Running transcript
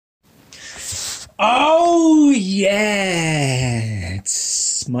Oh, yeah.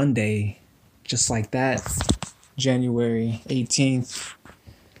 It's Monday. Just like that. January 18th,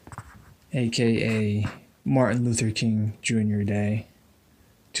 aka Martin Luther King Jr. Day,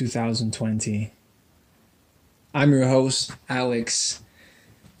 2020. I'm your host, Alex,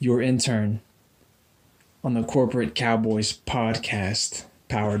 your intern on the Corporate Cowboys podcast,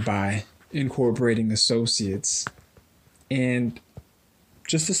 powered by Incorporating Associates. And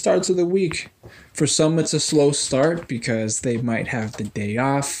just the starts of the week. For some, it's a slow start because they might have the day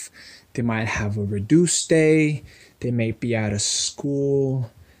off. They might have a reduced day. They may be out of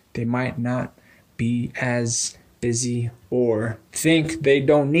school. They might not be as busy or think they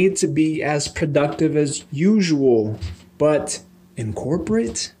don't need to be as productive as usual. But in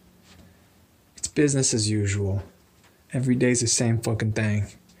corporate, it's business as usual. Every day's the same fucking thing.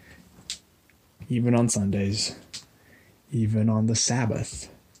 Even on Sundays. Even on the Sabbath.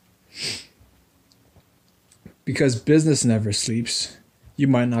 Because business never sleeps. You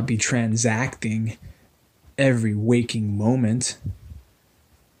might not be transacting every waking moment,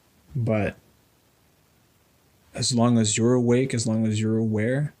 but as long as you're awake, as long as you're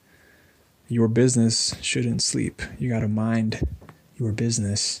aware, your business shouldn't sleep. You gotta mind your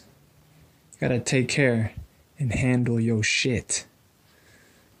business. You gotta take care and handle your shit.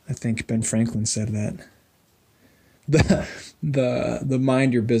 I think Ben Franklin said that. The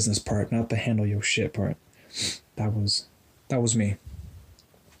mind your business part, not the handle your shit part. That was me.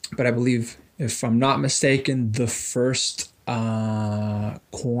 But I believe, if I'm not mistaken, the first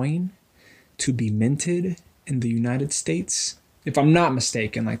coin to be minted in the United States, if I'm not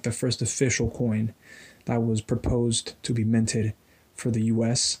mistaken, like the first official coin that was proposed to be minted for the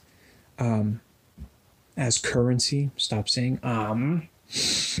US as currency, stop saying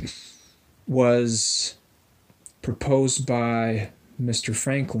was proposed by Mr.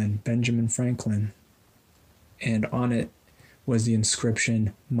 Franklin, Benjamin Franklin, and on it was the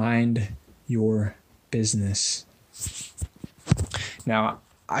inscription, "Mind your business." Now,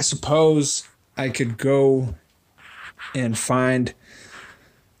 I suppose I could go and find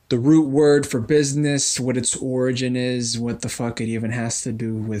the root word for business, what its origin is, what the fuck it even has to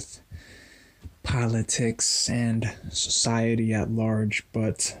do with politics and society at large,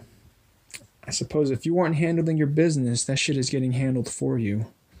 but I suppose if you weren't handling your business, that shit is getting handled for you.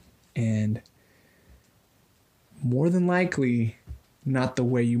 And more than likely, not the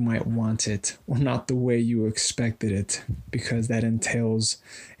way you might want it, or not the way you expected it, because that entails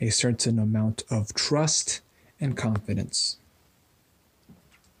a certain amount of trust and confidence.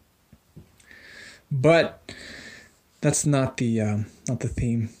 But that's not the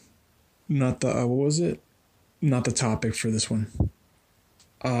theme, not the what was it? Not the topic for this one.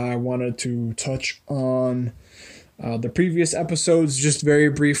 I wanted to touch on the previous episodes just very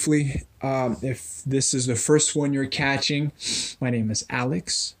briefly. If this is the first one you're catching, my name is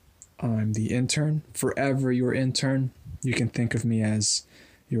Alex. I'm the intern, forever your intern. You can think of me as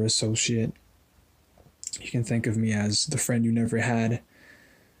your associate. You can think of me as the friend you never had,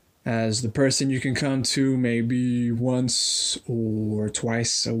 as the person you can come to maybe once or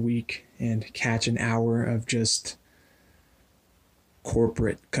twice a week and catch an hour of just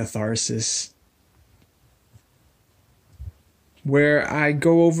corporate catharsis, where I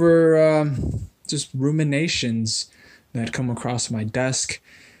go over just ruminations that come across my desk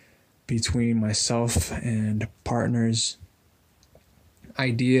between myself and partners,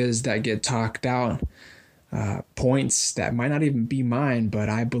 ideas that get talked out, points that might not even be mine, but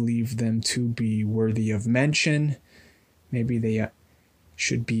I believe them to be worthy of mention. Maybe they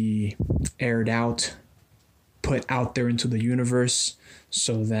should be aired out, put out there into the universe,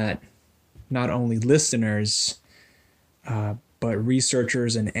 so that not only listeners, but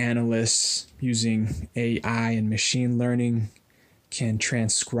researchers and analysts using AI and machine learning can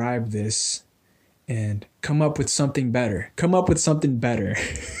transcribe this and come up with something better. Come up with something better.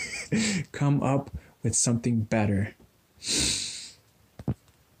 Come up with something better.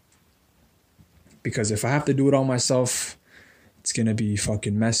 Because if I have to do it all myself, it's going to be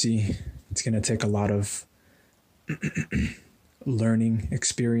fucking messy. It's going to take a lot of learning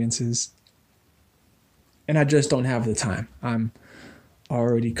experiences. And I just don't have the time. I'm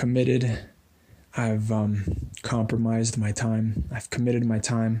already committed. I've compromised my time. I've committed my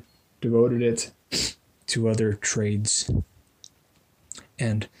time, devoted it to other trades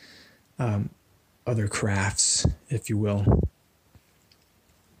and other crafts, if you will.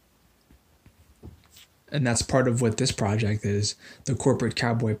 And that's part of what this project is, the Corporate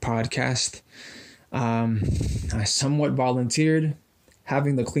Cowboy Podcast. I somewhat volunteered,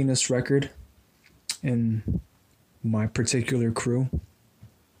 having the cleanest record in my particular crew.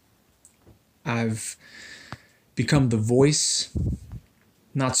 I've become the voice,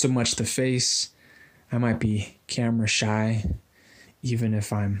 not so much the face. I might be camera shy, even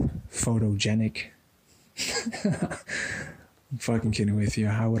if I'm photogenic. I'm fucking kidding with you.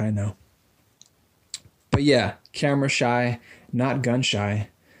 How would I know? But yeah, camera shy, not gun shy.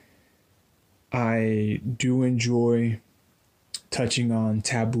 I do enjoy touching on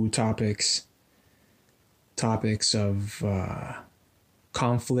taboo topics of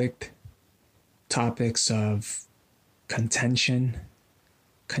conflict, topics of contention,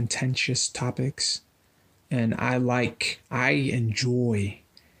 contentious topics. And I enjoy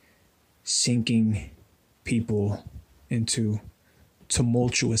sinking people into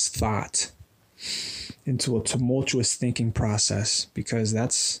tumultuous thought, into a tumultuous thinking process, because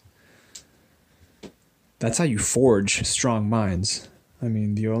that's how you forge strong minds. I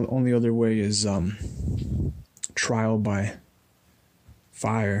mean, the only other way is trial by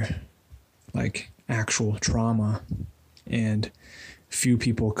fire, like actual trauma, and few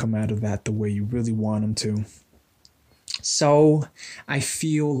people come out of that the way you really want them to. So I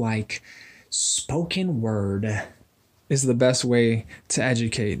feel like spoken word is the best way to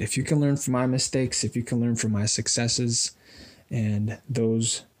educate. If you can learn from my mistakes, if you can learn from my successes and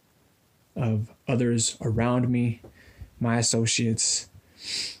those of others around me, my associates,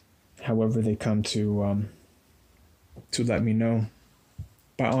 however they come to let me know,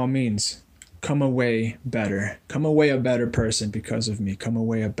 by all means, come away better. Come away a better person because of me. Come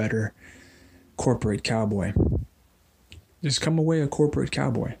away a better corporate cowboy. Just come away a corporate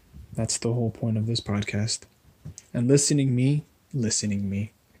cowboy. That's the whole point of this podcast. And listening to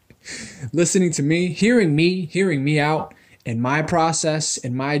me, hearing me out in my process,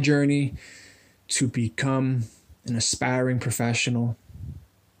 in my journey to become an aspiring professional.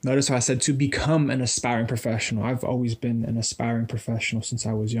 Notice how I said to become an aspiring professional. I've always been an aspiring professional since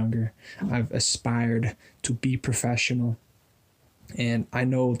I was younger. I've aspired to be professional. And I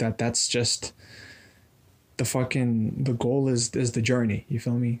know that that's just the goal is the journey. You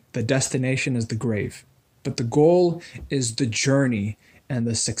feel me? The destination is the grave. But the goal is the journey, and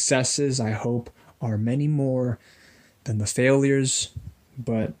the successes, I hope, are many more than the failures.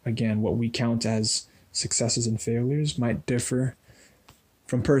 But again, what we count as successes and failures might differ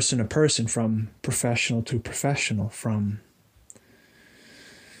from person to person, from professional to professional, from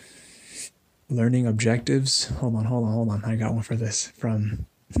learning objectives. Hold on. I got one for this. From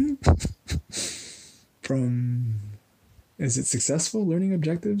is it successful learning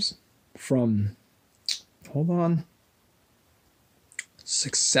objectives?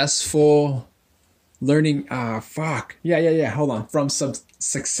 Successful learning, hold on. From some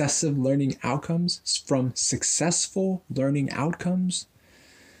successive learning outcomes, from successful learning outcomes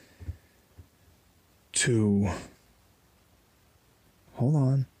to,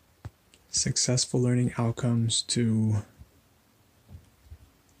 successful learning outcomes to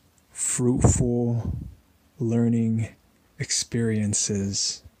fruitful learning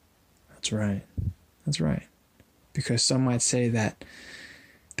experiences. That's right. Because some might say that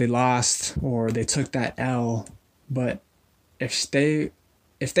they lost or they took that L, but if they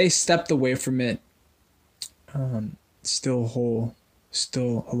stepped away from it, still whole,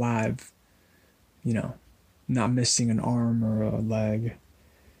 still alive, not missing an arm or a leg,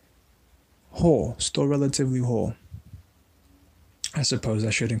 whole, still relatively whole. I suppose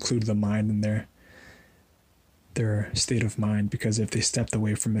I should include the mind in their state of mind, because if they stepped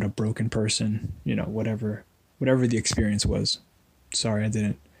away from it a broken person, whatever the experience was. Sorry, I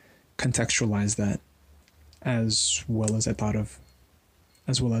didn't contextualize that as well as I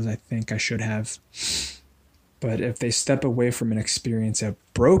think I should have. But if they step away from an experience of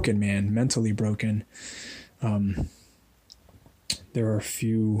broken, man, mentally broken, there are a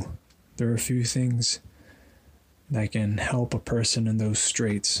few things that can help a person in those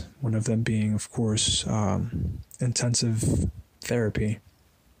straits. One of them being, of course, intensive therapy.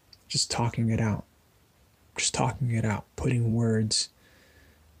 Just talking it out, putting words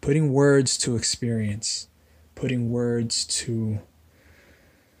to experience, putting words to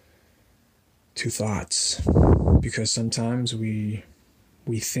thoughts. Because sometimes we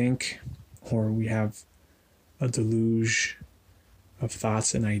think, or we have a deluge of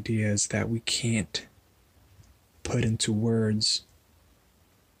thoughts and ideas that we can't put into words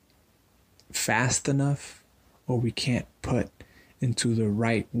fast enough, or we can't put into the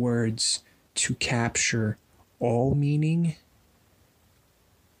right words to capture all meaning.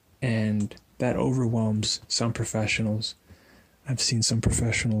 And that overwhelms some professionals. I've seen some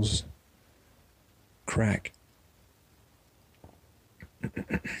professionals crack.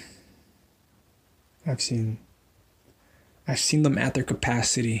 I've seen them at their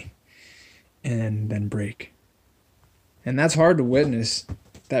capacity, and then break. And that's hard to witness.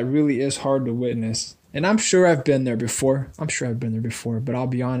 That really is hard to witness. And I'm sure I've been there before. But I'll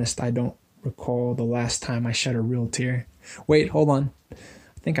be honest, I don't recall the last time I shed a real tear. Wait, hold on. I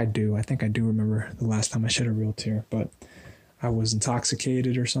think I do remember the last time I shed a real tear, but I was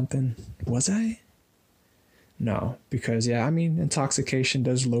intoxicated or something. Was I? No, because intoxication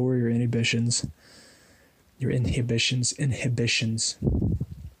does lower your inhibitions.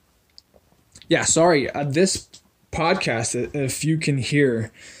 Yeah, sorry. This podcast, if you can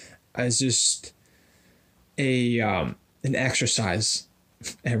hear, is just an exercise.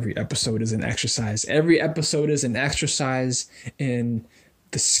 Every episode is an exercise. Every episode is an exercise in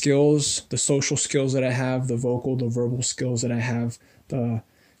the skills, the social skills that I have, the vocal, the verbal skills that I have, the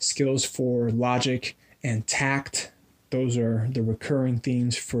skills for logic and tact. Those are the recurring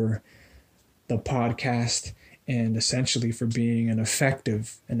themes for the podcast, and essentially for being an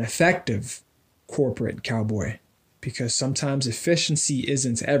effective corporate cowboy. Because sometimes efficiency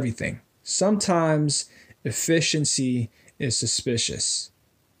isn't everything. Sometimes efficiency is suspicious.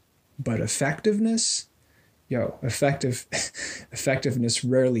 But effectiveness, effectiveness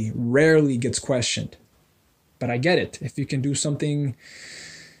rarely gets questioned. But I get it. If you can do something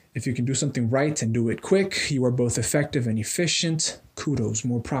right and do it quick, you are both effective and efficient. Kudos,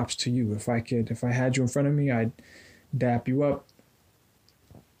 more props to you. If I had you in front of me, I'd dap you up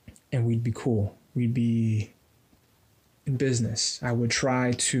and we'd be cool. We'd be in business. I would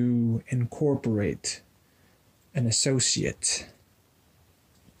try to incorporate an associate.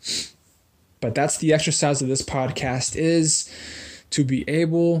 But that's the exercise of this podcast, is to be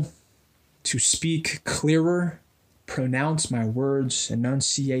able to speak clearer, pronounce my words,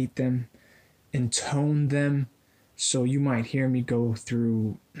 enunciate them, intone them. So you might hear me go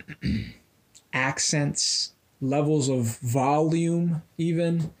through accents, levels of volume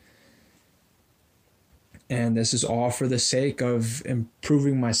even. And this is all for the sake of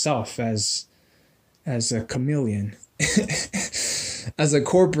improving myself as a chameleon. As a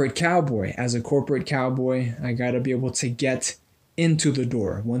corporate cowboy, I got to be able to get into the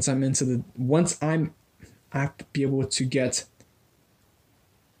door. I have to be able to get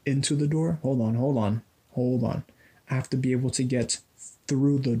into the door. Hold on. I have to be able to get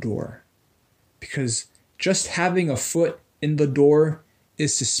through the door. Because just having a foot in the door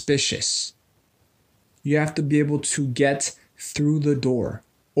is suspicious. You have to be able to get through the door,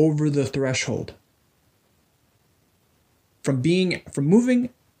 over the threshold. From moving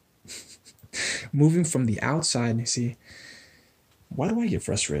from the outside. You see, why do I get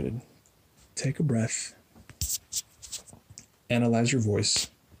frustrated? Take a breath. Analyze your voice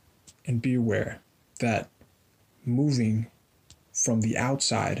and be aware that moving from the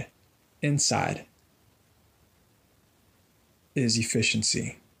outside inside is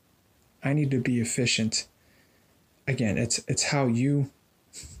efficiency. I need to be efficient. Again, it's how you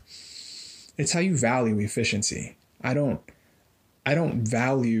value efficiency. I don't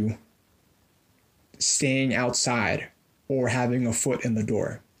value staying outside or having a foot in the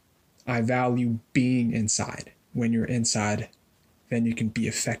door. I value being inside. When you're inside, then you can be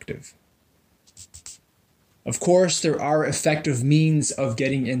effective. Of course, there are effective means of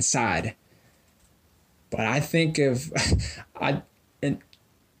getting inside. But I think in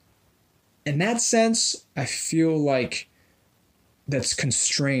that sense, I feel like that's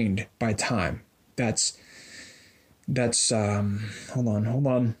constrained by time. That's hold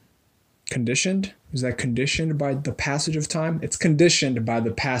on. Conditioned? Is that conditioned by the passage of time? It's conditioned by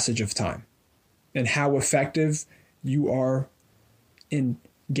the passage of time. And how effective you are in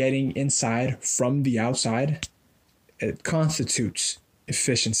getting inside from the outside, it constitutes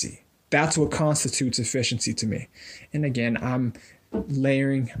efficiency. That's what constitutes efficiency to me. And again, I'm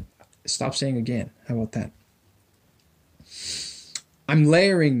layering. Stop saying again. How about that? I'm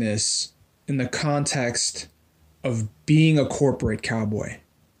layering this in the context of being a corporate cowboy.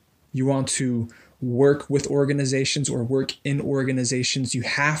 You want to work with organizations or work in organizations, you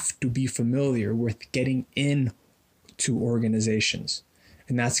have to be familiar with getting in to organizations.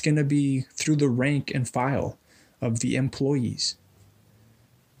 And that's going to be through the rank and file of the employees.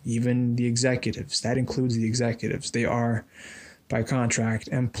 Even the executives. That includes the executives. They are, by contract,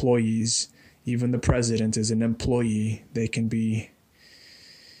 employees. Even the president is an employee. They can be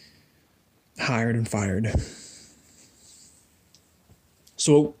hired and fired.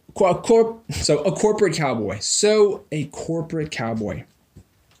 So a corporate cowboy. So a corporate cowboy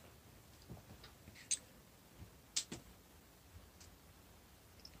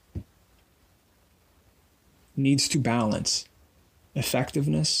needs to balance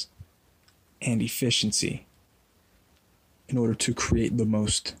effectiveness and efficiency in order to create the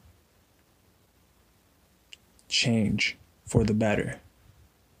most change for the better.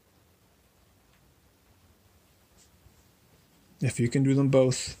 If you can do them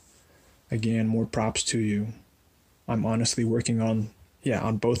both, again, more props to you. I'm honestly working on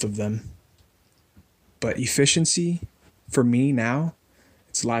both of them. But efficiency, for me now,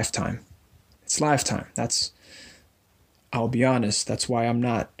 it's lifetime. It's lifetime. I'll be honest, that's why I'm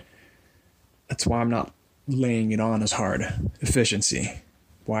not laying it on as hard. Efficiency.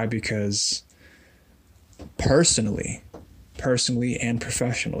 Why? Because personally and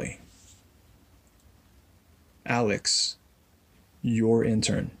professionally, Alex, your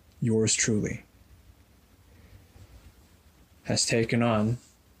intern, yours truly, has taken on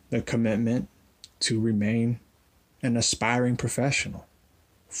the commitment to remain an aspiring professional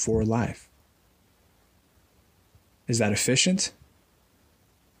for life. Is that efficient?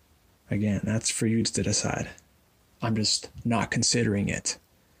 Again, that's for you to decide. I'm just not considering it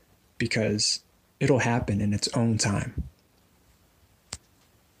because it'll happen in its own time.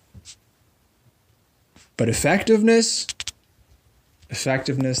 But effectiveness,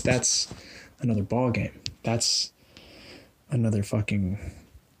 that's another ball game. That's another fucking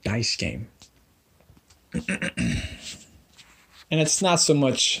dice game. And it's not so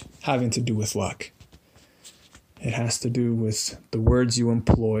much having to do with luck. It has to do with the words you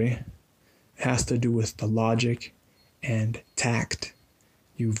employ. It has to do with the logic and tact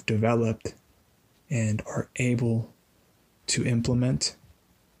you've developed and are able to implement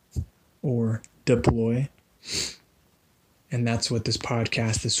or deploy. And that's what this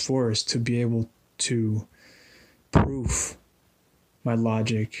podcast is for, is to be able to proof my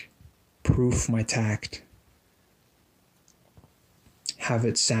logic, proof my tact, have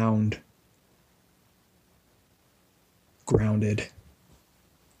it sound grounded.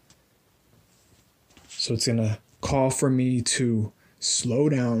 So it's going to call for me to slow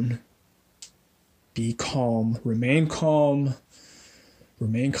down, be calm, remain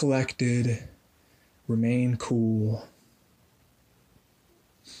collected, remain cool.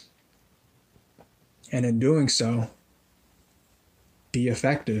 And in doing so, be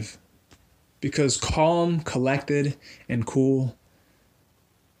effective. Because calm, collected, and cool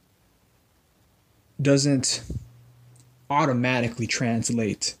doesn't automatically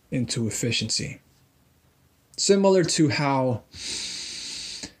translate into efficiency. Similar to how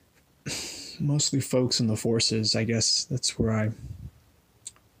mostly folks in the forces, I guess that's where I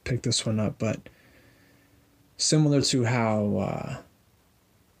picked this one up, but similar to how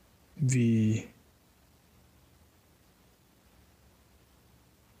the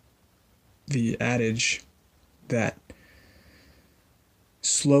adage that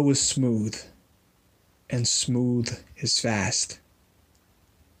slow is smooth and smooth is fast.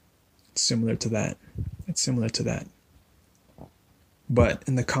 It's similar to that. But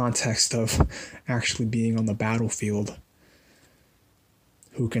in the context of actually being on the battlefield,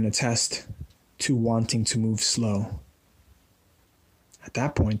 who can attest to wanting to move slow? At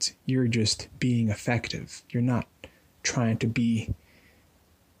that point, you're just being effective. You're not trying to be,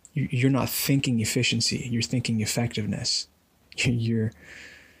 you're not thinking efficiency. You're thinking effectiveness.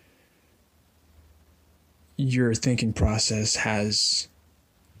 Your thinking process has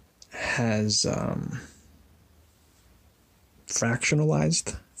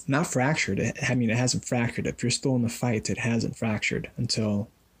fractionalized, not fractured. It hasn't fractured. If you're still in the fight, it hasn't fractured until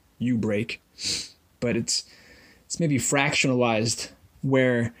you break. But it's maybe fractionalized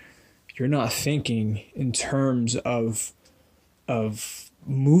where you're not thinking in terms of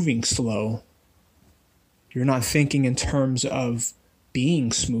moving slow. You're not thinking in terms of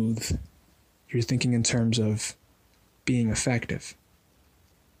being smooth. You're thinking in terms of being effective.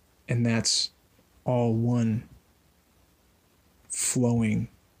 And that's all one flowing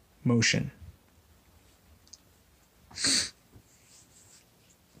motion.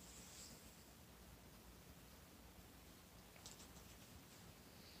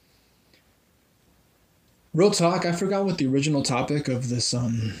 Real talk, I forgot what the original topic of this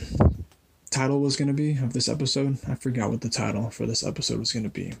title was going to be, of this episode. I forgot what the title for this episode was going to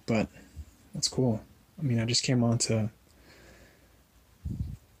be, but that's cool. I mean, I just came on to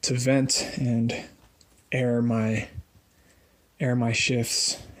vent and air my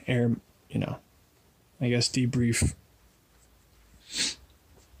shifts, I guess debrief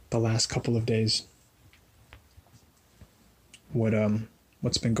the last couple of days.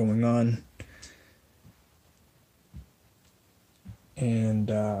 What's been going on, and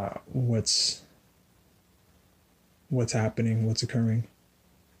what's happening, what's occurring.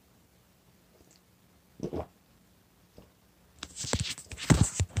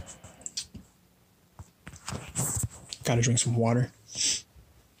 Gotta drink some water.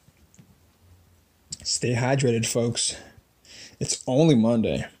 It's Stay hydrated, folks. It's only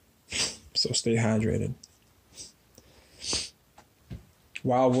Monday, so stay hydrated.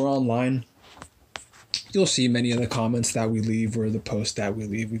 While we're online, you'll see many of the comments that we leave or the posts that we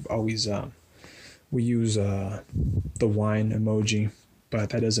leave. We've always we use the wine emoji,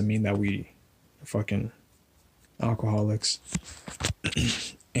 but that doesn't mean that we are fucking alcoholics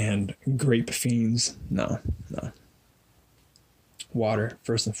and grape fiends. No. Water,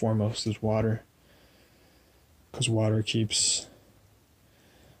 first and foremost, is water, because water keeps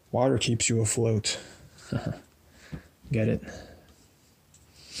you afloat. Get it?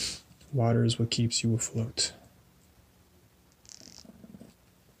 Water is what keeps you afloat.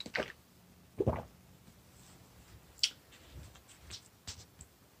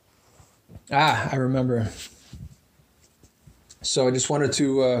 I remember. So I just wanted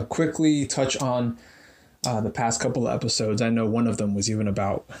to quickly touch on the past couple of episodes. I know one of them was even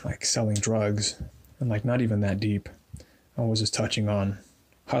about like selling drugs, and like not even that deep. I was just touching on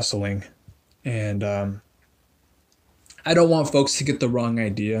hustling, and I don't want folks to get the wrong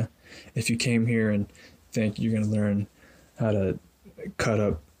idea. If you came here and think you're going to learn how to cut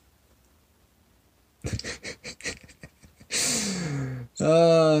up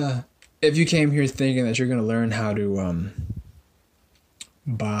if you came here thinking that you're going to learn how to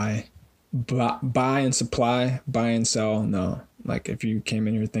buy and supply, buy and sell, no. Like if you came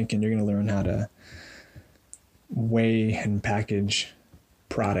in here thinking you're going to learn how to weigh and package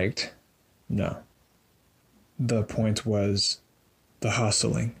product, no. The point was the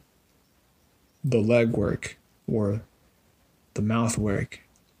hustling, the leg work, or the mouth work.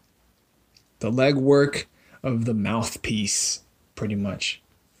 The leg work of the mouthpiece, pretty much.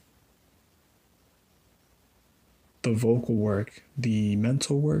 The vocal work, the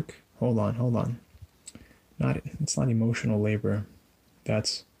mental work. Hold on. It's not emotional labor.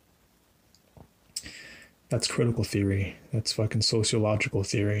 That's critical theory. That's fucking sociological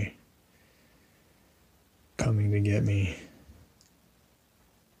theory coming to get me.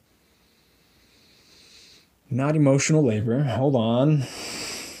 Not emotional labor. Hold on.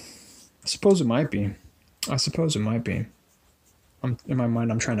 I suppose it might be. In my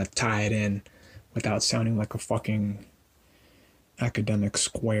mind, I'm trying to tie it in without sounding like a fucking academic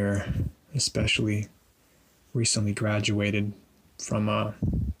square, especially recently graduated from a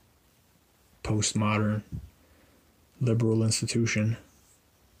postmodern liberal institution.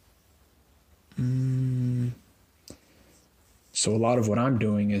 So a lot of what I'm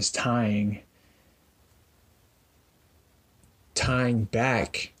doing is tying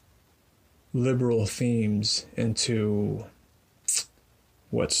back liberal themes into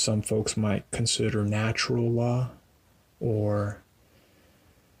what some folks might consider natural law or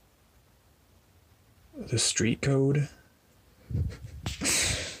the street code.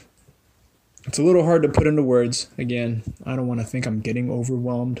 It's a little hard to put into words. Again, I don't want to think I'm getting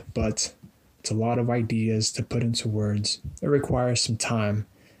overwhelmed, but it's a lot of ideas to put into words. It requires some time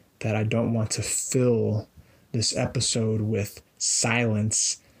that I don't want to fill this episode with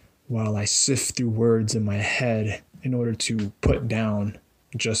silence while I sift through words in my head in order to put down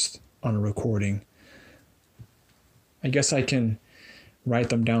just on a recording. I guess I can write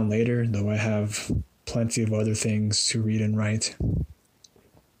them down later, though I have plenty of other things to read and write.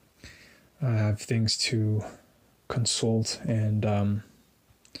 I have things to consult, and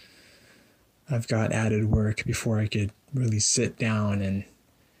I've got added work before I could really sit down and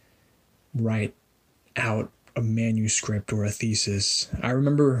write out a manuscript or a thesis. I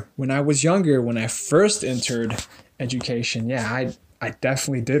remember when I was younger, when I first entered education, I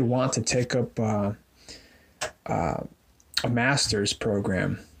definitely did want to take up a master's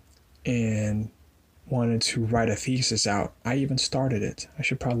program and wanted to write a thesis out. I even started it. I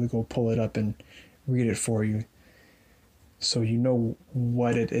should probably go pull it up and read it for you so you know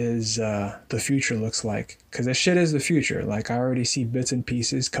what it is the future looks like. Because this shit is the future. Like, I already see bits and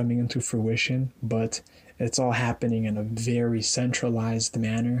pieces coming into fruition, but it's all happening in a very centralized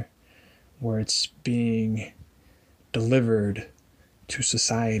manner where it's being delivered to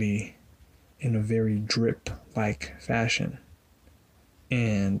society in a very drip-like fashion.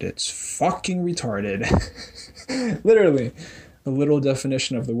 And it's fucking retarded. Literally, the literal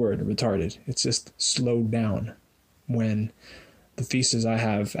definition of the word, retarded. It's just slowed down when the thesis I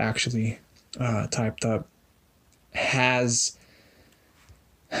have actually typed up has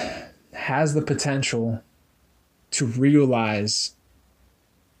the potential to realize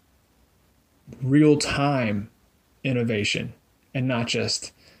real-time innovation and not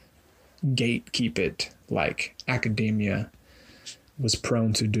just gatekeep it like academia was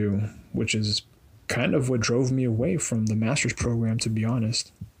prone to do, which is kind of what drove me away from the master's program, to be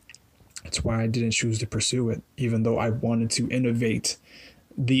honest. That's why I didn't choose to pursue it, even though I wanted to innovate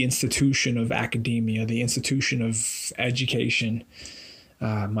the institution of academia, the institution of education.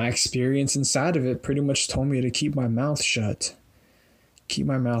 My experience inside of it pretty much told me to keep my mouth shut. Keep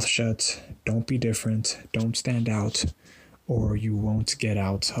my mouth shut. Don't be different. Don't stand out, or you won't get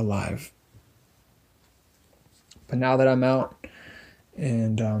out alive. But now that I'm out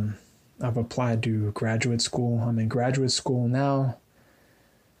and I've applied to graduate school, I'm in graduate school now.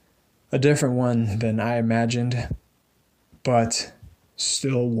 A different one than I imagined, but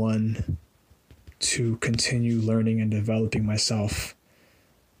still one to continue learning and developing myself.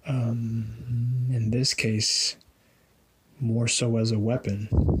 In this case, more so as a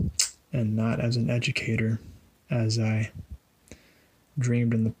weapon and not as an educator, as I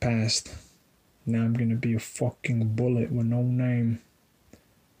dreamed in the past. Now I'm gonna be a fucking bullet with no name.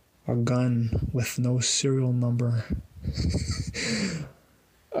 A gun with no serial number.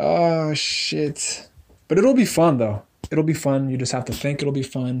 Oh, shit. But it'll be fun, though. It'll be fun. You just have to think it'll be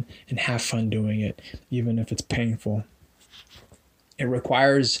fun and have fun doing it, even if it's painful. It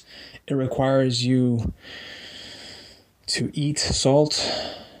requires you to eat salt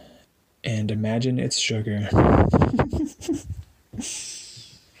and imagine it's sugar.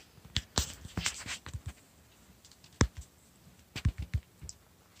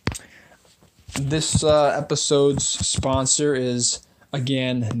 This episode's sponsor is,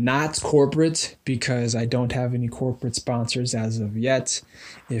 again, not corporate, because I don't have any corporate sponsors as of yet.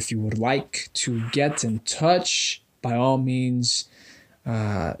 If you would like to get in touch, by all means,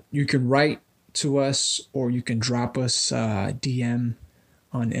 you can write to us or you can drop us a DM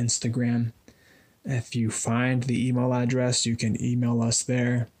on Instagram. If you find the email address, you can email us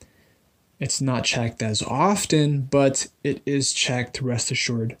there. It's not checked as often, but it is checked, rest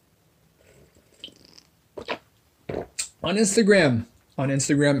assured. On Instagram,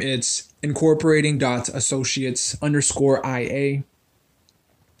 it's incorporating.associates_IA.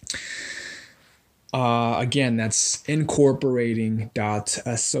 Again, that's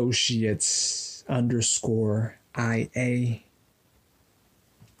incorporating.associates_IA.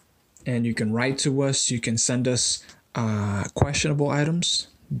 And you can write to us. You can send us questionable items,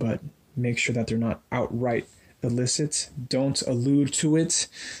 but make sure that they're not outright illicit. Don't allude to it.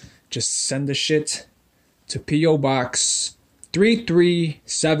 Just send the shit to P.O. Box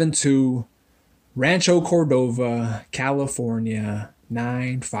 3372, Rancho Cordova, California,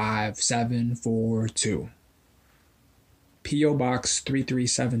 95742. P.O. Box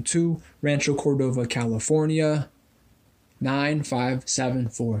 3372, Rancho Cordova, California,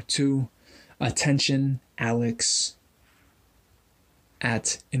 95742. Attention, Alex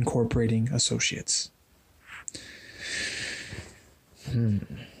at Incorporating Associates.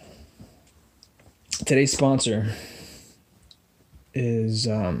 Today's sponsor is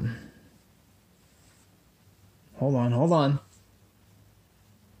hold on.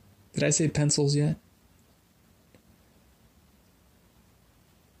 Did I say pencils yet?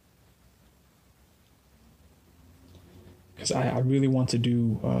 Because I really want to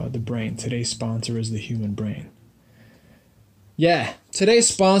do the brain. Today's sponsor is the human brain. Yeah, today's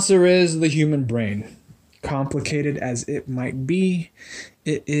sponsor is the human brain. Complicated as it might be,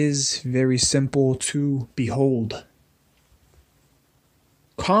 it is very simple to behold.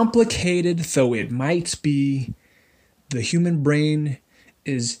 Complicated though it might be, the human brain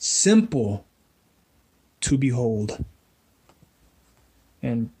is simple to behold.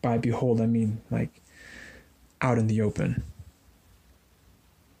 And by behold, I mean like out in the open.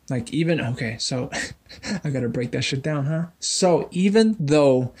 Like even, okay, so I gotta break that shit down, huh? So even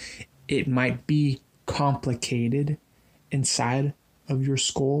though it might be complicated inside of your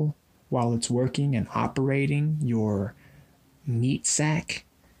skull while it's working and operating your meat sack,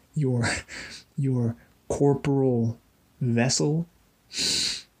 your corporal vessel,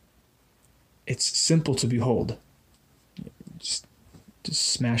 it's simple to behold. Just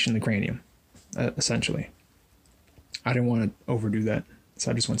smashing the cranium, essentially. I didn't want to overdo that,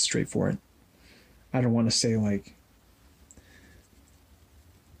 so I just went straight for it. I don't want to say like,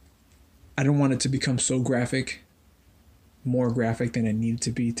 I don't want it to become so graphic, more graphic than it needed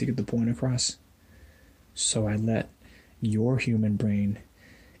to be to get the point across. So I let your human brain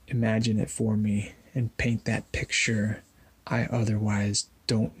imagine it for me and paint that picture I otherwise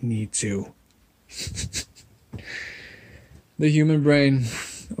don't need to. The human brain,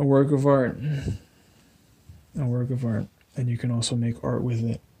 a work of art. A work of art. And you can also make art with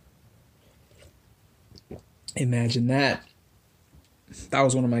it. Imagine that. That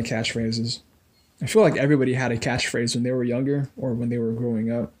was one of my catchphrases. I feel like everybody had a catchphrase when they were younger or when they were growing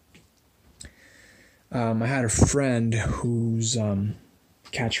up. I had a friend whose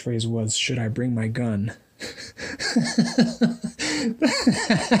catchphrase was, "Should I bring my gun?"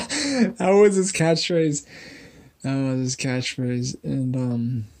 That was his catchphrase.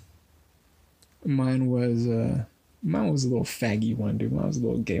 And mine was a little faggy one, dude. Mine was a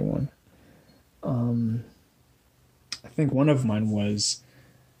little gay one. I think one of mine was,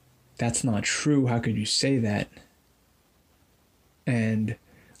 "That's not true. How could you say that?" And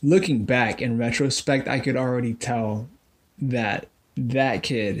looking back in retrospect, I could already tell that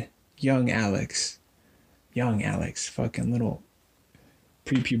kid, young Alex, fucking little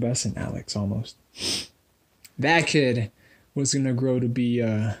prepubescent Alex almost. That kid was gonna grow to be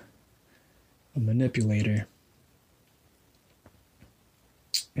a manipulator.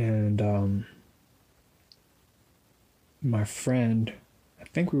 And my friend, I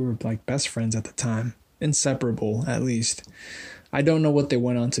think we were like best friends at the time, inseparable at least. I don't know what they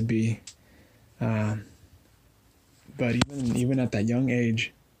went on to be, but even at that young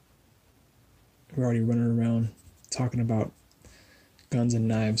age, we're already running around talking about guns and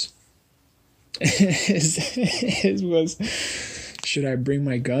knives. His was, "Should I bring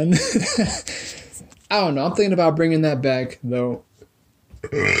my gun?" I don't know. I'm thinking about bringing that back, though.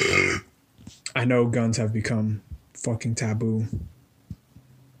 I know guns have become fucking taboo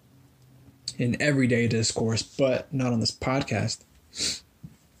in everyday discourse, but not on this podcast.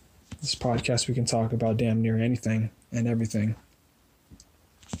 This podcast, we can talk about damn near anything and everything.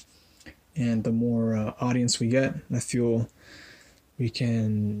 And the more audience we get, I feel we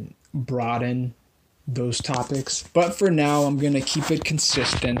can broaden those topics. But for now, I'm going to keep it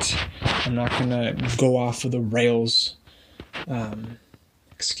consistent. I'm not going to go off of the rails.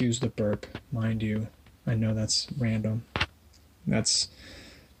 Excuse the burp, mind you. I know that's random. That's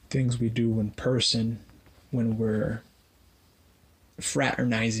things we do in person when we're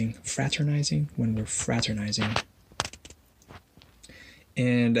fraternizing.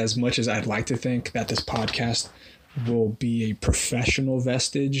 And as much as I'd like to think that this podcast will be a professional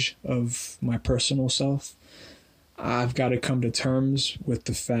vestige of my personal self, I've got to come to terms with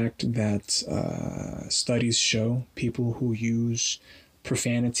the fact that studies show people who use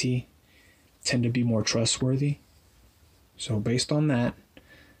profanity tend to be more trustworthy. So based on that,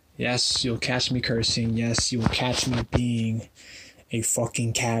 yes, you'll catch me cursing. Yes, you'll catch me being a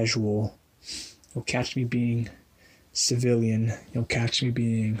fucking casual. You'll catch me being civilian. You'll catch me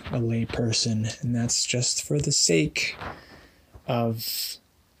being a lay person. And that's just for the sake of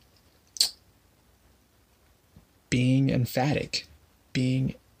being emphatic.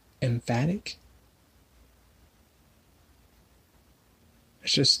 Being emphatic?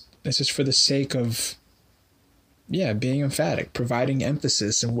 It's just for the sake of, being emphatic, providing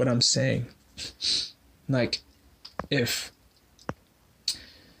emphasis in what I'm saying. Like, if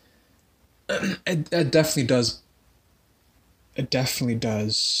it definitely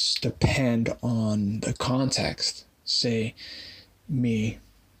does depend on the context. Say me,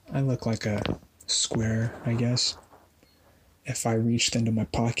 I look like a square, I guess. If I reached into my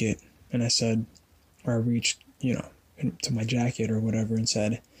pocket and I said, or I reached, to my jacket or whatever and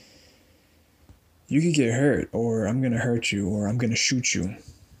said, "You could get hurt," or "I'm going to hurt you," or "I'm going to shoot you."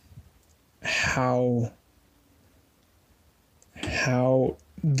 How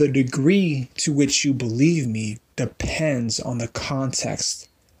the degree to which you believe me depends on the context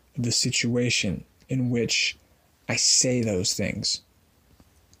of the situation in which I say those things.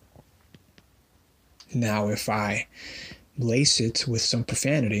 Now, if I lace it with some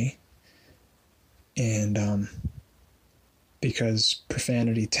profanity, and because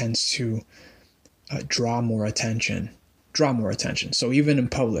profanity tends to draw more attention. So even in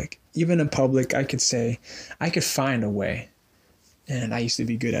public, I could say, I could find a way. And I used to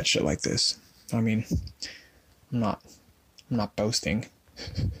be good at shit like this. I mean, I'm not boasting.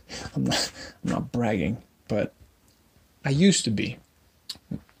 I'm not bragging, but I used to be.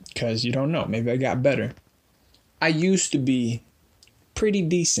 Because you don't know, maybe I got better. I used to be pretty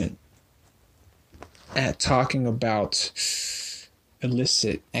decent at talking about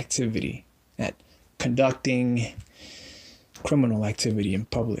illicit activity, at conducting criminal activity in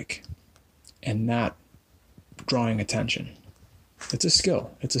public, and not drawing attention. It's a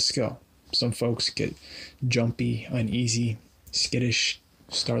skill. Some folks get jumpy, uneasy, skittish,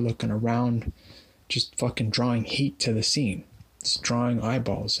 start looking around, just fucking drawing heat to the scene. It's drawing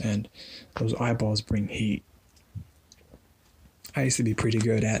eyeballs, and those eyeballs bring heat. I used to be pretty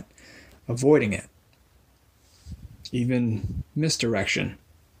good at avoiding it. Even misdirection.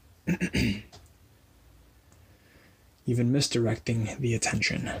 Even misdirecting the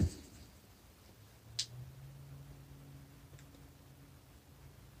attention.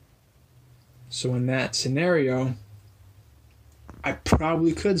 So in that scenario, I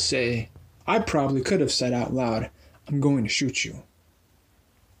probably could have said out loud, I'm going to shoot you.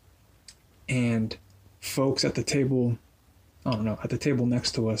 And folks at the table, I don't know, at the table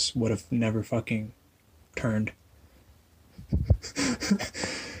next to us would have never fucking turned.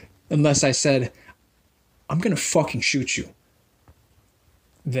 Unless I said, I'm going to fucking shoot you.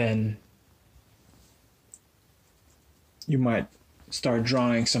 Then you might start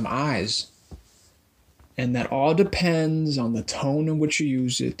drawing some eyes. And that all depends on the tone in which you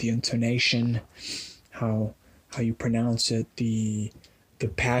use it, the intonation, how you pronounce it, the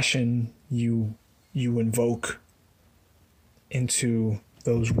passion you invoke into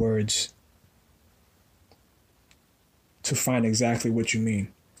those words to find exactly what you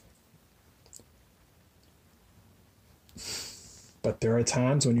mean. But there are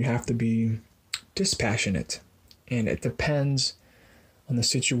times when you have to be dispassionate, and it depends on the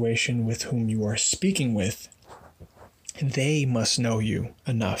situation with whom you are speaking with. And they must know you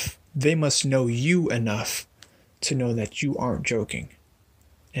enough. They must know you enough to know that you aren't joking.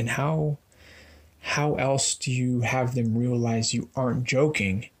 And how else do you have them realize you aren't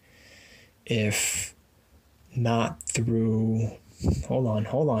joking if not through... Hold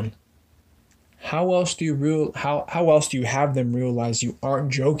on. How else do you have them realize you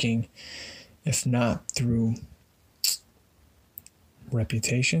aren't joking if not through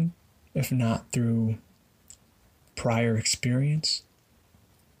reputation, if not through prior experience?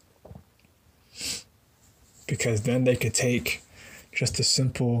 Because then they could take just a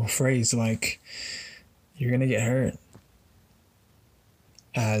simple phrase like, you're going to get hurt,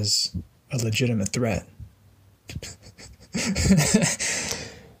 as a legitimate threat.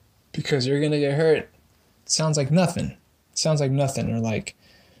 Because you're going to get hurt sounds like nothing.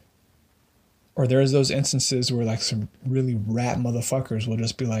 Or there's those instances where like some really rat motherfuckers will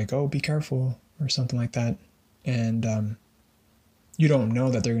just be like, oh, be careful, or something like that. And you don't know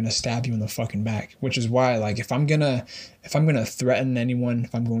that they're going to stab you in the fucking back, which is why, like, if I'm going to threaten anyone,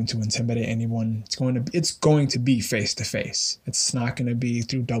 if I'm going to intimidate anyone, it's going to be face to face. It's not going to be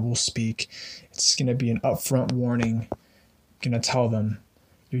through double speak. It's going to be an upfront warning. I'm going to tell them,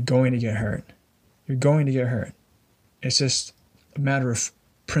 you're going to get hurt. You're going to get hurt. It's just a matter of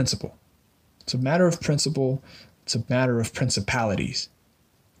principle. It's a matter of principle. It's a matter of principalities.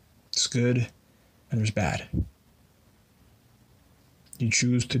 It's good and there's bad. You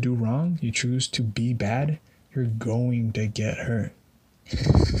choose to do wrong, you choose to be bad, you're going to get hurt.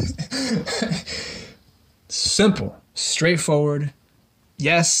 Simple, straightforward.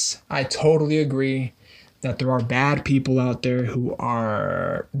 Yes, I totally agree that there are bad people out there who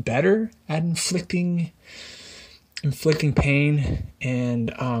are better at inflicting pain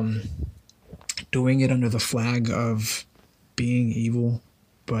and doing it under the flag of being evil.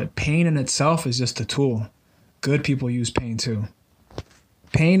 But pain in itself is just a tool. Good people use pain too.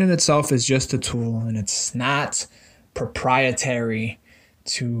 Pain in itself is just a tool, and it's not proprietary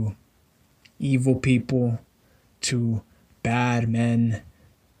to evil people, to bad men,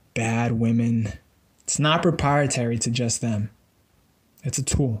 bad women. It's not proprietary to just them. It's a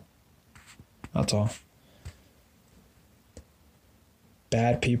tool. That's all.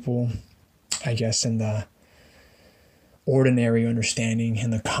 Bad people, I guess in the ordinary understanding,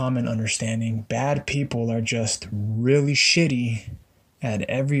 in the common understanding, bad people are just really shitty at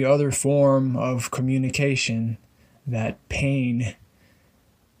every other form of communication. That pain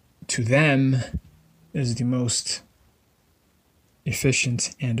to them is the most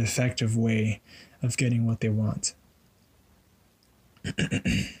efficient and effective way of getting what they want.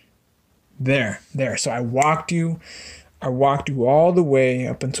 There. So I walked you all the way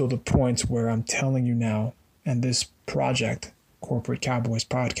up until the point where I'm telling you now, and this project, Corporate Cowboys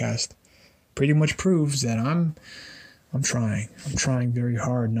Podcast, pretty much proves that I'm trying. I'm trying very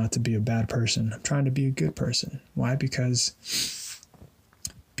hard not to be a bad person. I'm trying to be a good person. Why? Because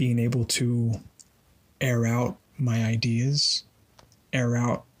being able to air out my ideas, air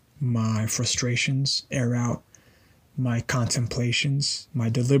out my frustrations, air out my contemplations, my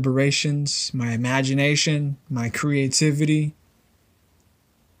deliberations, my imagination, my creativity,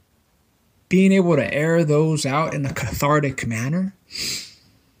 being able to air those out in a cathartic manner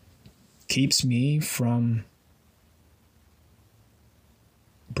keeps me from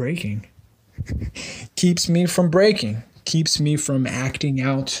breaking. Keeps me from acting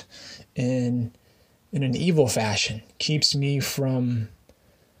out in an evil fashion. Keeps me from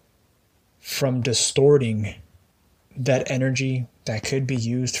distorting that energy that could be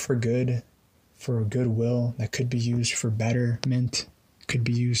used for good, for goodwill, that could be used for betterment, could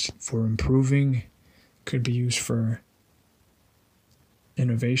be used for improving, could be used for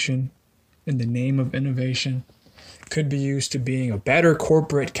innovation, in the name of innovation. could be used to being a better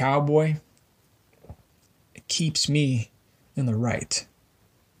corporate cowboy. It keeps me in the right.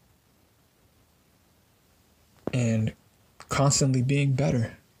 And constantly being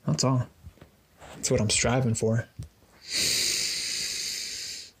better. That's all. That's what I'm striving for.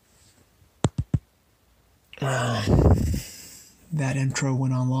 That intro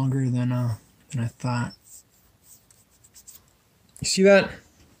went on longer than I thought. You see that?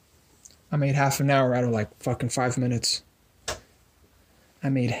 I made half an hour out of like fucking 5 minutes. I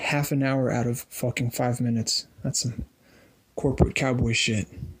made half an hour out of fucking 5 minutes. That's some corporate cowboy shit.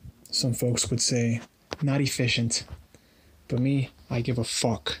 Some folks would say not efficient. But me, I give a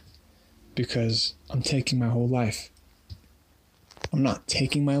fuck. Because I'm taking my whole life. I'm not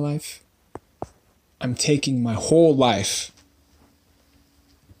taking my life. I'm taking my whole life.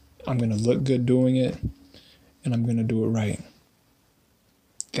 I'm going to look good doing it. And I'm going to do it right.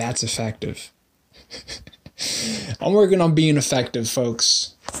 That's effective. I'm working on being effective,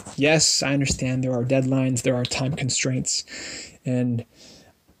 folks. Yes, I understand there are deadlines, there are time constraints, and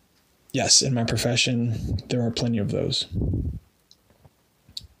yes, in my profession, there are plenty of those.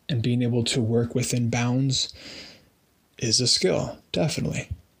 And being able to work within bounds is a skill, definitely.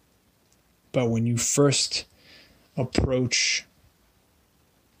 But when you first approach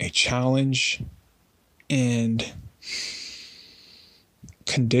a challenge and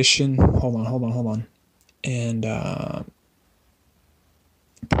condition, hold on, and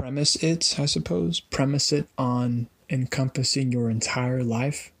premise it on encompassing your entire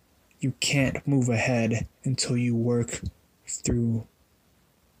life, you can't move ahead until you work through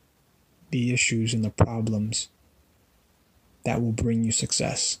the issues and the problems that will bring you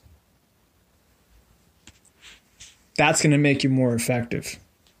success. That's going to make you more effective.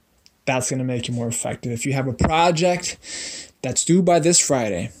 If you have a project that's due by this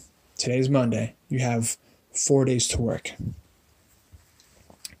Friday, today's Monday, you have 4 days to work.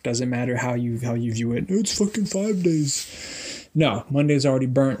 Doesn't matter how you view it. It's fucking 5 days. No, Monday's already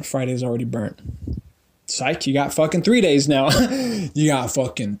burnt. Friday's already burnt. Psych, you got fucking 3 days now. You got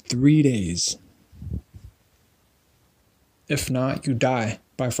fucking 3 days. If not, you die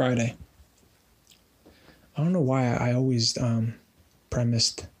by Friday. I don't know why I always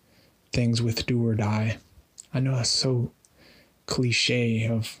premised things with do or die. I know that's so cliche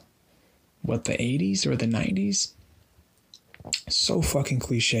of what, the 80s or the 90s? So fucking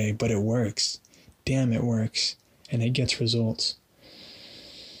cliche, but it works. Damn, it works. And it gets results.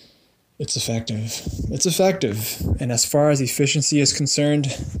 It's effective. And as far as efficiency is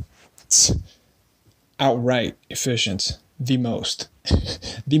concerned, it's outright efficient. The most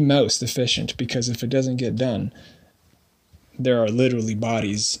efficient, because if it doesn't get done, there are literally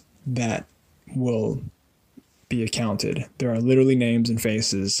bodies that will be accounted. There are literally names and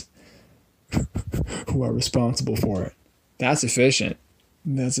faces who are responsible for it. That's efficient.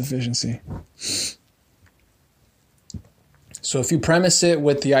 That's efficiency. So if you premise it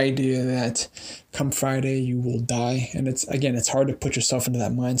with the idea that come Friday you will die, and it's hard to put yourself into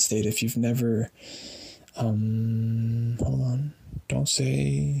that mind state if you've never don't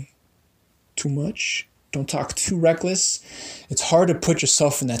say too much, don't talk too reckless. It's hard to put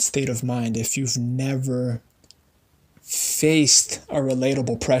yourself in that state of mind if you've never faced a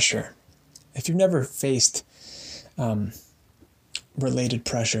relatable pressure. If you've never faced related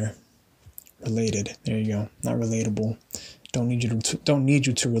pressure. Related, there you go. Not relatable. Don't need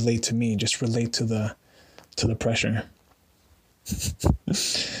you to relate to me. Just relate to the pressure.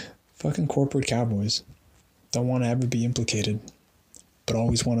 Fucking corporate cowboys. Don't want to ever be implicated, but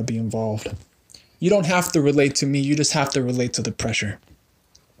always want to be involved. You don't have to relate to me. You just have to relate to the pressure.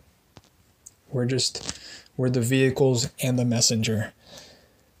 We're the vehicles and the messenger.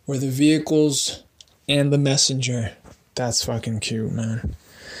 We're the vehicles and the messenger. That's fucking cute, man.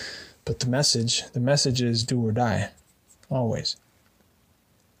 But the message is do or die. Always.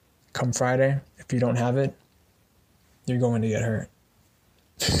 Come Friday, if you don't have it, you're going to get hurt.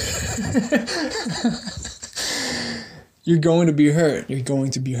 You're going to be hurt. You're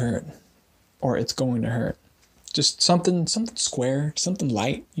going to be hurt. Or it's going to hurt. Just something square, something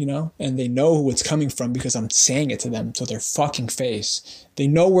light, and they know who it's coming from because I'm saying it to them to their fucking face. They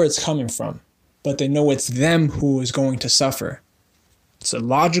know where it's coming from, but they know it's them who is going to suffer. It's a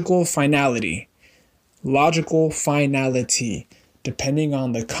logical finality. Depending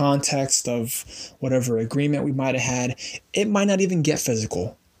on the context of whatever agreement we might have had, it might not even get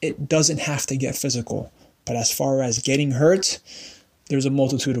physical. It doesn't have to get physical. But as far as getting hurt, there's a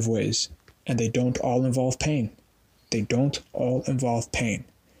multitude of ways, and they don't all involve pain. That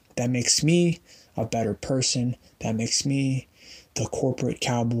makes me a better person. That makes me the corporate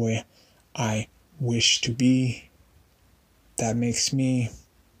cowboy I wish to be that makes me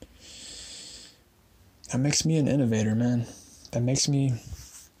an innovator, man. That makes me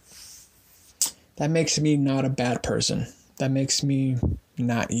not a bad person. That makes me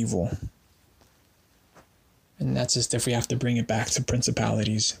not evil. And that's just if we have to bring it back to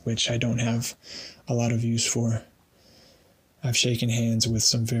principalities, which I don't have a lot of use for. I've shaken hands with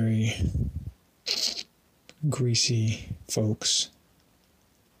some very greasy folks.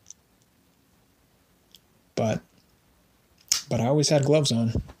 But I always had gloves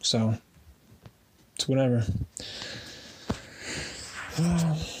on, so it's whatever.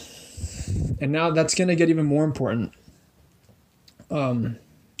 And now that's going to get even more important. All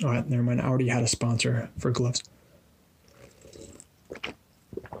right, never mind. I already had a sponsor for gloves.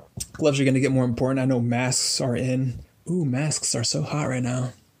 Gloves are going to get more important. I know masks are in. Ooh, masks are so hot right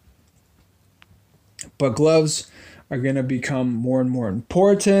now. But gloves are going to become more and more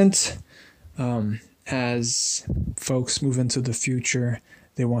important as folks move into the future.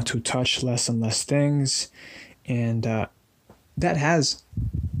 They want to touch less and less things. And that has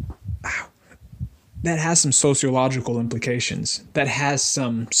some sociological implications. That has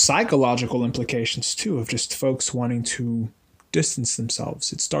some psychological implications too, of just folks wanting to distance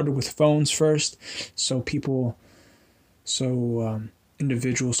themselves. It started with phones first, so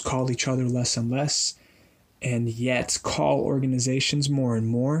individuals call each other less and less, and yet call organizations more and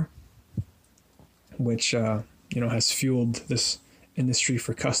more, which has fueled this industry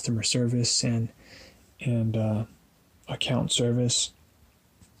for customer service and account service.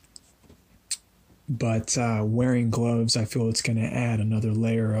 But wearing gloves, I feel it's going to add another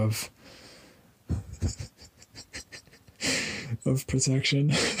layer of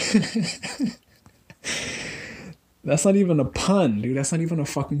protection. That's not even a pun, dude. That's not even a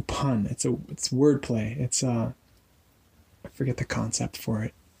fucking pun. It's wordplay. It's I forget the concept for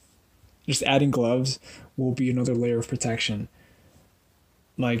it. Just adding gloves will be another layer of protection.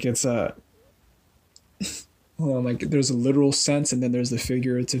 Like it's there's a literal sense and then there's the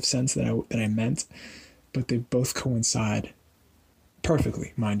figurative sense that I meant, but they both coincide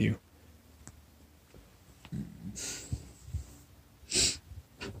perfectly, mind you.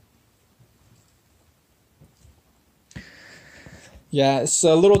 Yeah, it's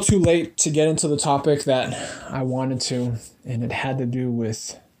a little too late to get into the topic that I wanted to, and it had to do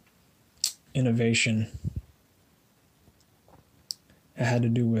with innovation. It had to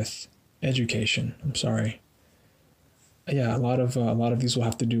do with education. I'm sorry. Yeah, a lot of these will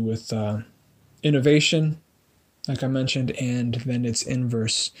have to do with innovation, like I mentioned, and then its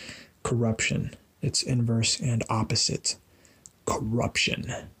inverse, corruption. Its inverse and opposite,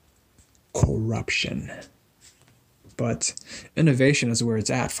 corruption. But innovation is where it's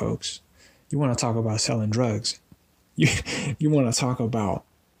at, folks. You want to talk about selling drugs. You want to talk about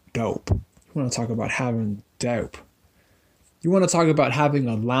dope. You want to talk about having dope. You want to talk about having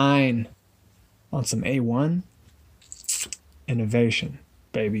a line on some A1? Innovation,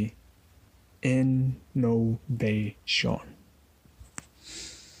 baby. Innovation.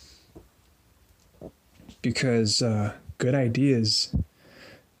 Because good ideas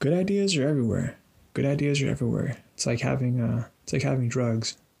are everywhere. Good ideas are everywhere. It's like having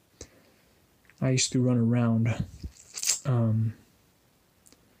drugs. I used to run around.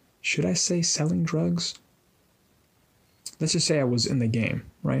 Should I say selling drugs? Let's just say I was in the game,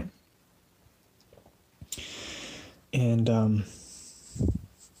 right? And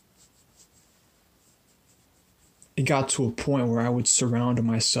it got to a point where I would surround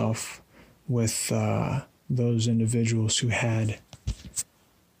myself with those individuals who had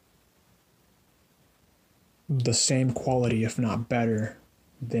the same quality, if not better,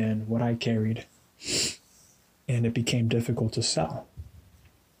 than what I carried. And it became difficult to sell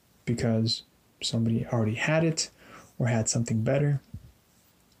because somebody already had it or had something better.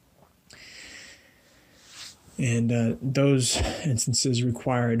 And those instances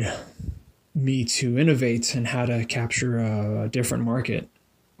required me to innovate and how to capture a different market.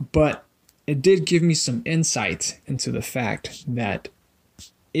 But it did give me some insight into the fact that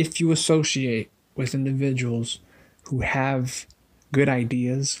if you associate with individuals who have good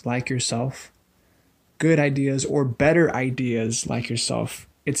ideas like yourself, good ideas or better ideas like yourself,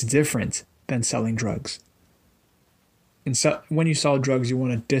 it's different than selling drugs. And so when you sell drugs, you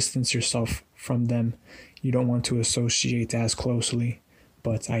want to distance yourself from them. You don't want to associate as closely.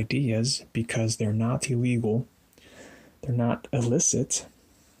 But ideas, because they're not illegal, they're not illicit,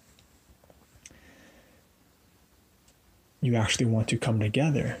 you actually want to come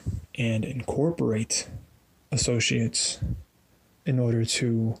together and incorporate associates in order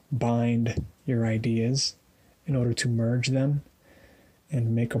to bind your ideas, in order to merge them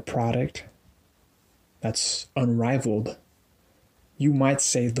and make a product that's unrivaled You might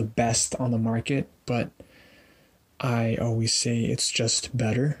say the best on the market, but I always say it's just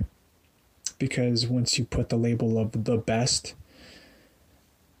better, because once you put the label of the best,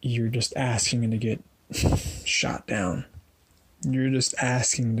 you're just asking to get shot down. You're just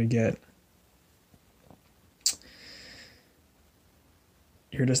asking to get...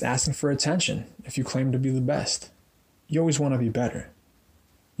 You're just asking for attention if you claim to be the best. You always want to be better.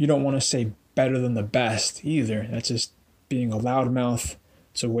 You don't want to say better than the best either. That's just being a loudmouth.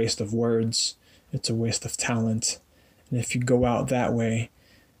 It's a waste of words. It's a waste of talent. And if you go out that way,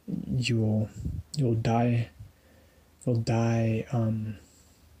 you'll die. You'll die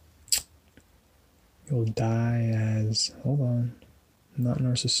as, hold on, not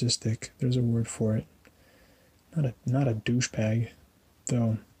narcissistic. There's a word for it. Not a douchebag,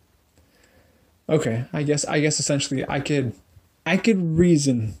 though. Okay, I guess essentially I could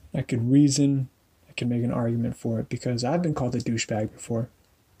reason. I could make an argument for it, because I've been called a douchebag before,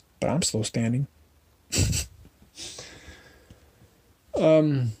 but I'm slow standing.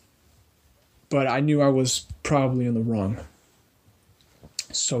 But I knew I was probably in the wrong.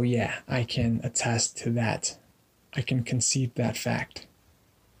 So yeah, I can attest to that. I can concede that fact.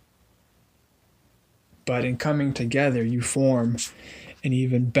 But in coming together, you form an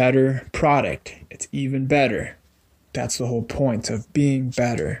even better product. It's even better. That's the whole point of being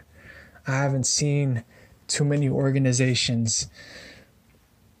better. I haven't seen too many organizations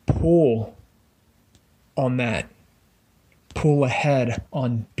pull on that, pull ahead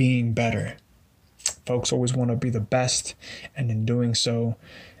on being better. Folks always want to be the best, and in doing so,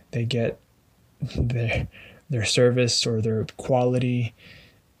 they get their service or their quality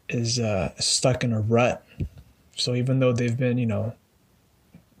is stuck in a rut. So even though they've been,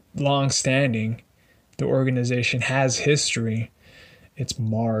 long-standing, the organization has history, it's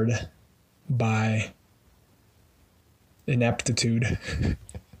marred by ineptitude.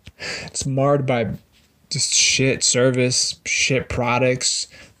 It's marred by just shit service, shit products,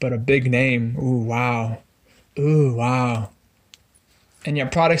 but a big name. Ooh, wow. And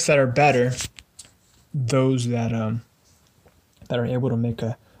yet products that are better, those that are able to make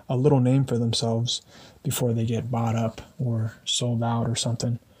a little name for themselves before they get bought up or sold out or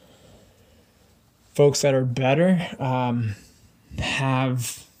something. Folks that are better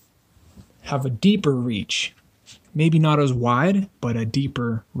have a deeper reach. Maybe not as wide, but a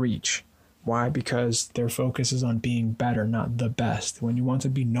deeper reach. Why? Because their focus is on being better, not the best. When you want to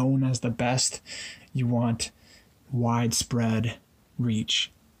be known as the best, you want widespread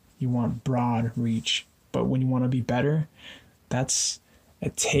reach. You want broad reach. But when you want to be better,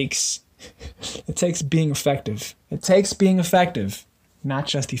 it takes being effective. It takes being effective, not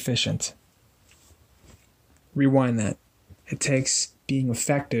just efficient. Rewind that. It takes being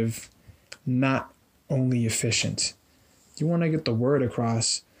effective, not only efficient. You want to get the word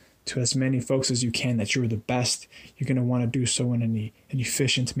across to as many folks as you can that you're the best. You're going to want to do so in an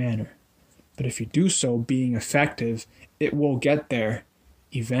efficient manner. But if you do so being effective, it will get there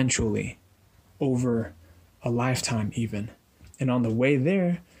eventually, over a lifetime even. And on the way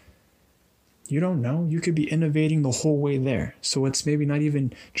there, you don't know. You could be innovating the whole way there. So it's maybe not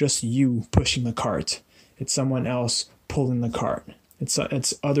even just you pushing the cart. It's someone else pulling the cart.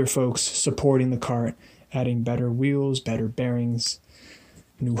 It's other folks supporting the cart, adding better wheels, better bearings,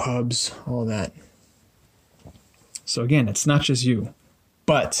 new hubs, all that. So again, it's not just you.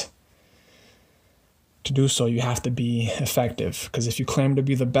 But to do so, you have to be effective. Because if you claim to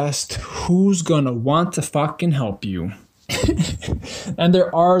be the best, who's going to want to fucking help you? And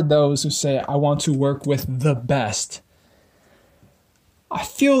there are those who say, I want to work with the best. I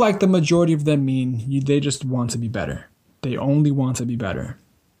feel like the majority of them they just want to be better. They only want to be better.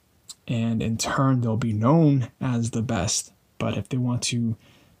 And in turn, they'll be known as the best. But if they want to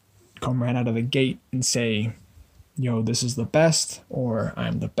come right out of the gate and say, yo, this is the best, or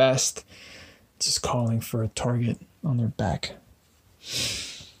I'm the best, it's just calling for a target on their back.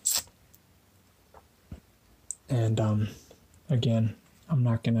 And again, I'm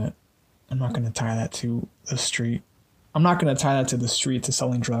not gonna tie that to the street. I'm not gonna tie that to the street, to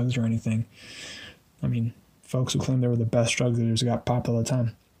selling drugs or anything. I mean, folks who claim they were the best drug dealers got popped all the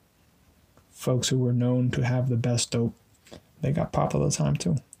time. Folks who were known to have the best dope, they got popped all the time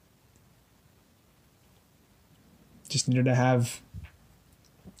too. Just needed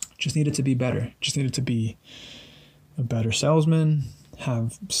to be better. Just needed to be a better salesman,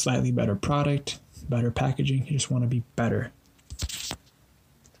 have slightly better product, better packaging. You just want to be better.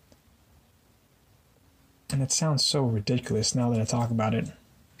 And it sounds so ridiculous now that I talk about it.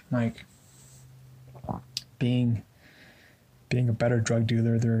 Like, being a better drug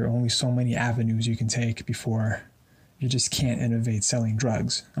dealer, there are only so many avenues you can take before You just can't innovate selling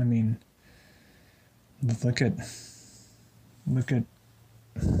drugs. I mean, look at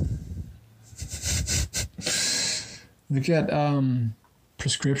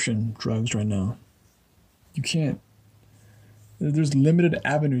prescription drugs right now. You can't. There's limited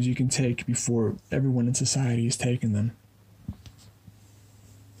avenues you can take before everyone in society is taking them.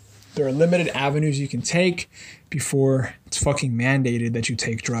 There are limited avenues you can take before it's fucking mandated that you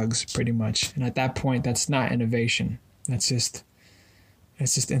take drugs, pretty much. And at that point, that's not innovation. It's just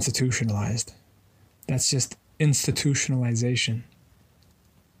institutionalized. That's just institutionalization.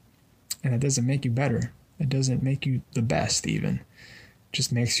 And it doesn't make you better. It doesn't make you the best, even. It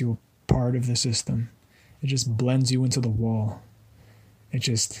just makes you a part of the system. It just blends you into the wall. It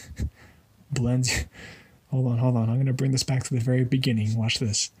just blends you. Hold on. I'm going to bring this back to the very beginning. Watch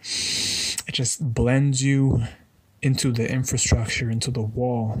this. It just blends you into the infrastructure, into the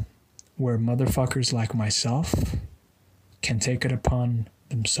wall, where motherfuckers like myself can take it upon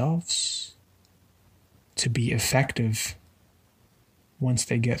themselves to be effective once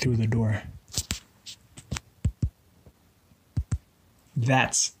they get through the door.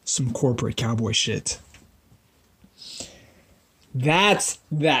 That's some corporate cowboy shit. That's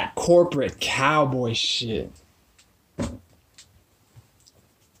that corporate cowboy shit.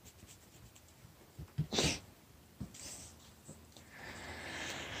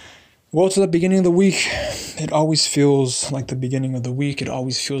 Well, it's the beginning of the week. It always feels like the beginning of the week. It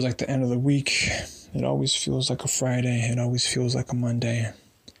always feels like the end of the week. It always feels like a Friday. It always feels like a Monday.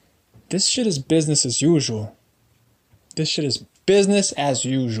 This shit is business as usual. This shit is business as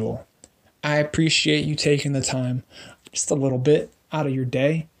usual. I appreciate you taking the time, just a little bit, out of your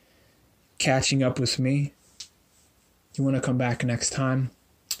day, catching up with me. You want to come back next time?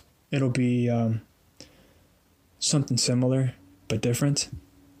 It'll be something similar, but different.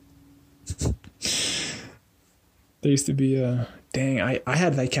 There used to be I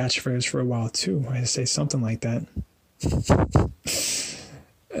had that catchphrase for a while too. I had to say something like that.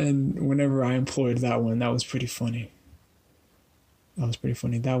 And whenever I employed that one, that was pretty funny.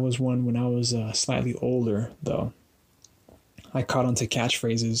 That was one when I was slightly older, though. I caught on to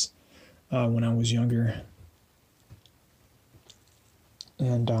catchphrases when I was younger.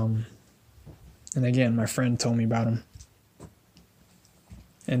 And again, my friend told me about them.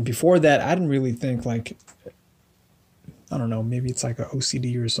 And before that, I didn't really think, like, I don't know, maybe it's like a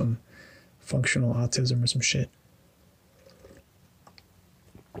OCD or some functional autism or some shit.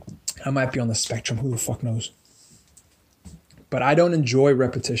 I might be on the spectrum, who the fuck knows? But I don't enjoy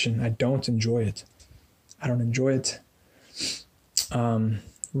repetition. I don't enjoy it.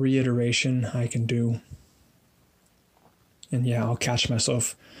 Reiteration I can do. And yeah, I'll catch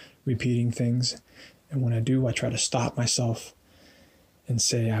myself repeating things. And when I do, I try to stop myself and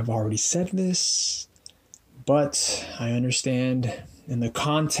say, I've already said this, but I understand in the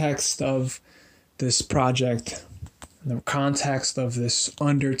context of this project, in the context of this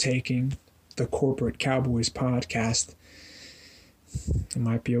undertaking, the Corporate Cowboys podcast, it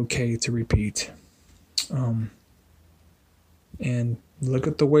might be okay to repeat. And look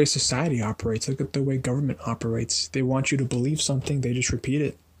at the way society operates. Look at the way government operates. They want you to believe something. They just repeat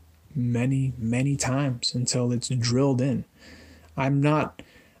it many, many times until it's drilled in. I'm not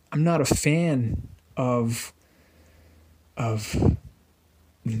a fan of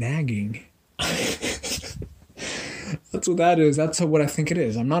nagging. That's what that is. That's what I think it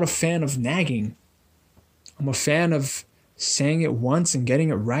is. I'm not a fan of nagging. I'm a fan of saying it once and getting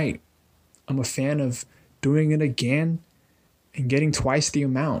it right. I'm a fan of doing it again and getting twice the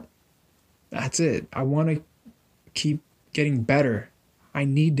amount. That's it. I want to keep getting better. I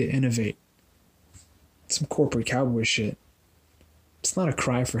need to innovate. It's some corporate cowboy shit. It's not a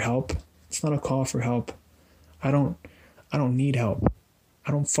cry for help. It's not a call for help. I don't need help.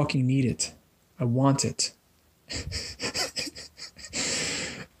 I don't fucking need it. I want it.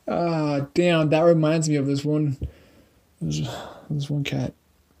 Damn, that reminds me of this one cat.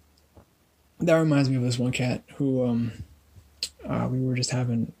 That reminds me of this one cat who we were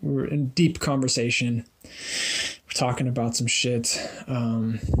in deep conversation. We're talking about some shit,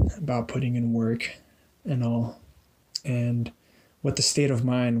 about putting in work and all, and what the state of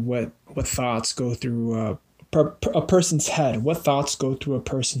mind, what thoughts go through a person's head, what thoughts go through a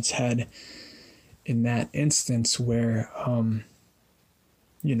person's head in that instance where,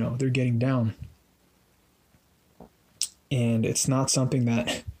 they're getting down. And it's not something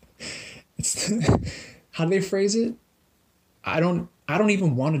that, it's, how do they phrase it? I don't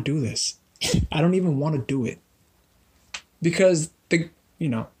even want to do this. I don't even want to do it. Because they're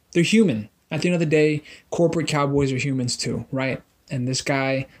human. At the end of the day, corporate cowboys are humans too, right? And this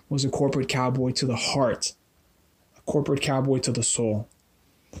guy was a corporate cowboy to the heart. A corporate cowboy to the soul.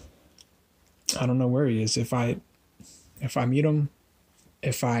 I don't know where he is. If I meet him,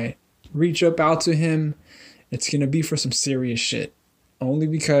 if I reach up out to him, it's going to be for some serious shit. Only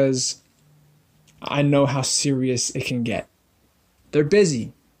because I know how serious it can get. They're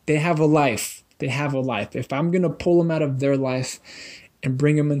busy. They have a life. If I'm going to pull them out of their life and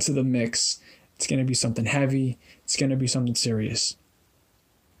bring them into the mix, it's going to be something heavy. It's going to be something serious.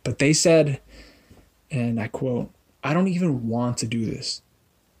 But they said, and I quote, "I don't even want to do this."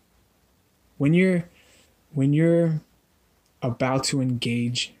 When you're about to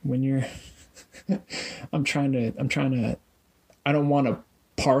engage, when you're I'm trying to I don't want to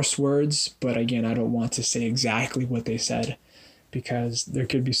parse words, but again, I don't want to say exactly what they said because there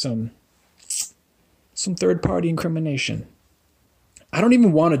could be some third-party incrimination. I don't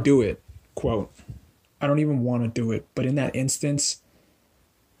even want to do it, quote. I don't even want to do it, but in that instance,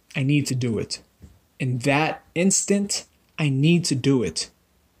 I need to do it. In that instant, I need to do it.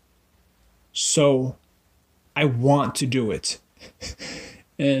 So I want to do it.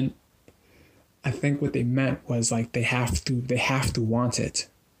 And I think what they meant was like they have to want it.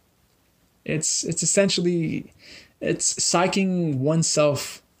 It's essentially psyching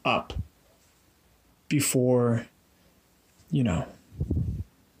oneself up before,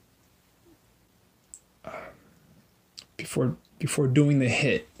 before doing the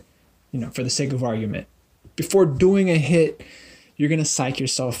hit, for the sake of argument. Before doing a hit, you're going to psych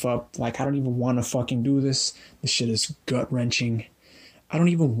yourself up. Like, I don't even want to fucking do this. This shit is gut-wrenching. I don't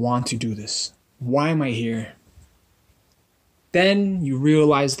even want to do this. Why am I here? Then you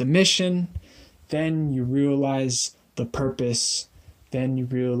realize the mission. Then you realize the purpose. Then you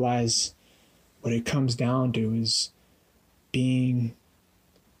realize what it comes down to is being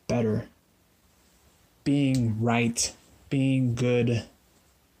better, being right, being good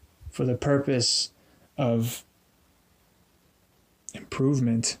for the purpose of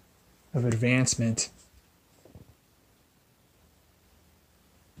improvement, of advancement.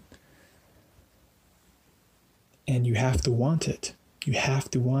 And you have to want it. You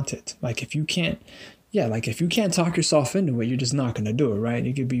have to want it. Like if you can't talk yourself into it, you're just not going to do it, right?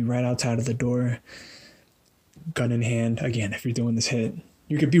 You could be right outside of the door, gun in hand. Again, if you're doing this hit,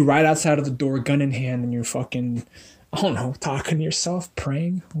 you could be right outside of the door, gun in hand, and you're fucking, I don't know, talking to yourself,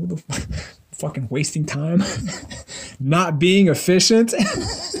 praying, fucking wasting time, not being efficient.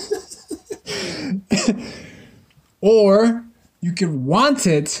 Or you could want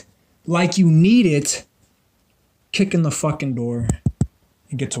it like you need it, kick in the fucking door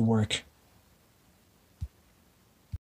and get to work.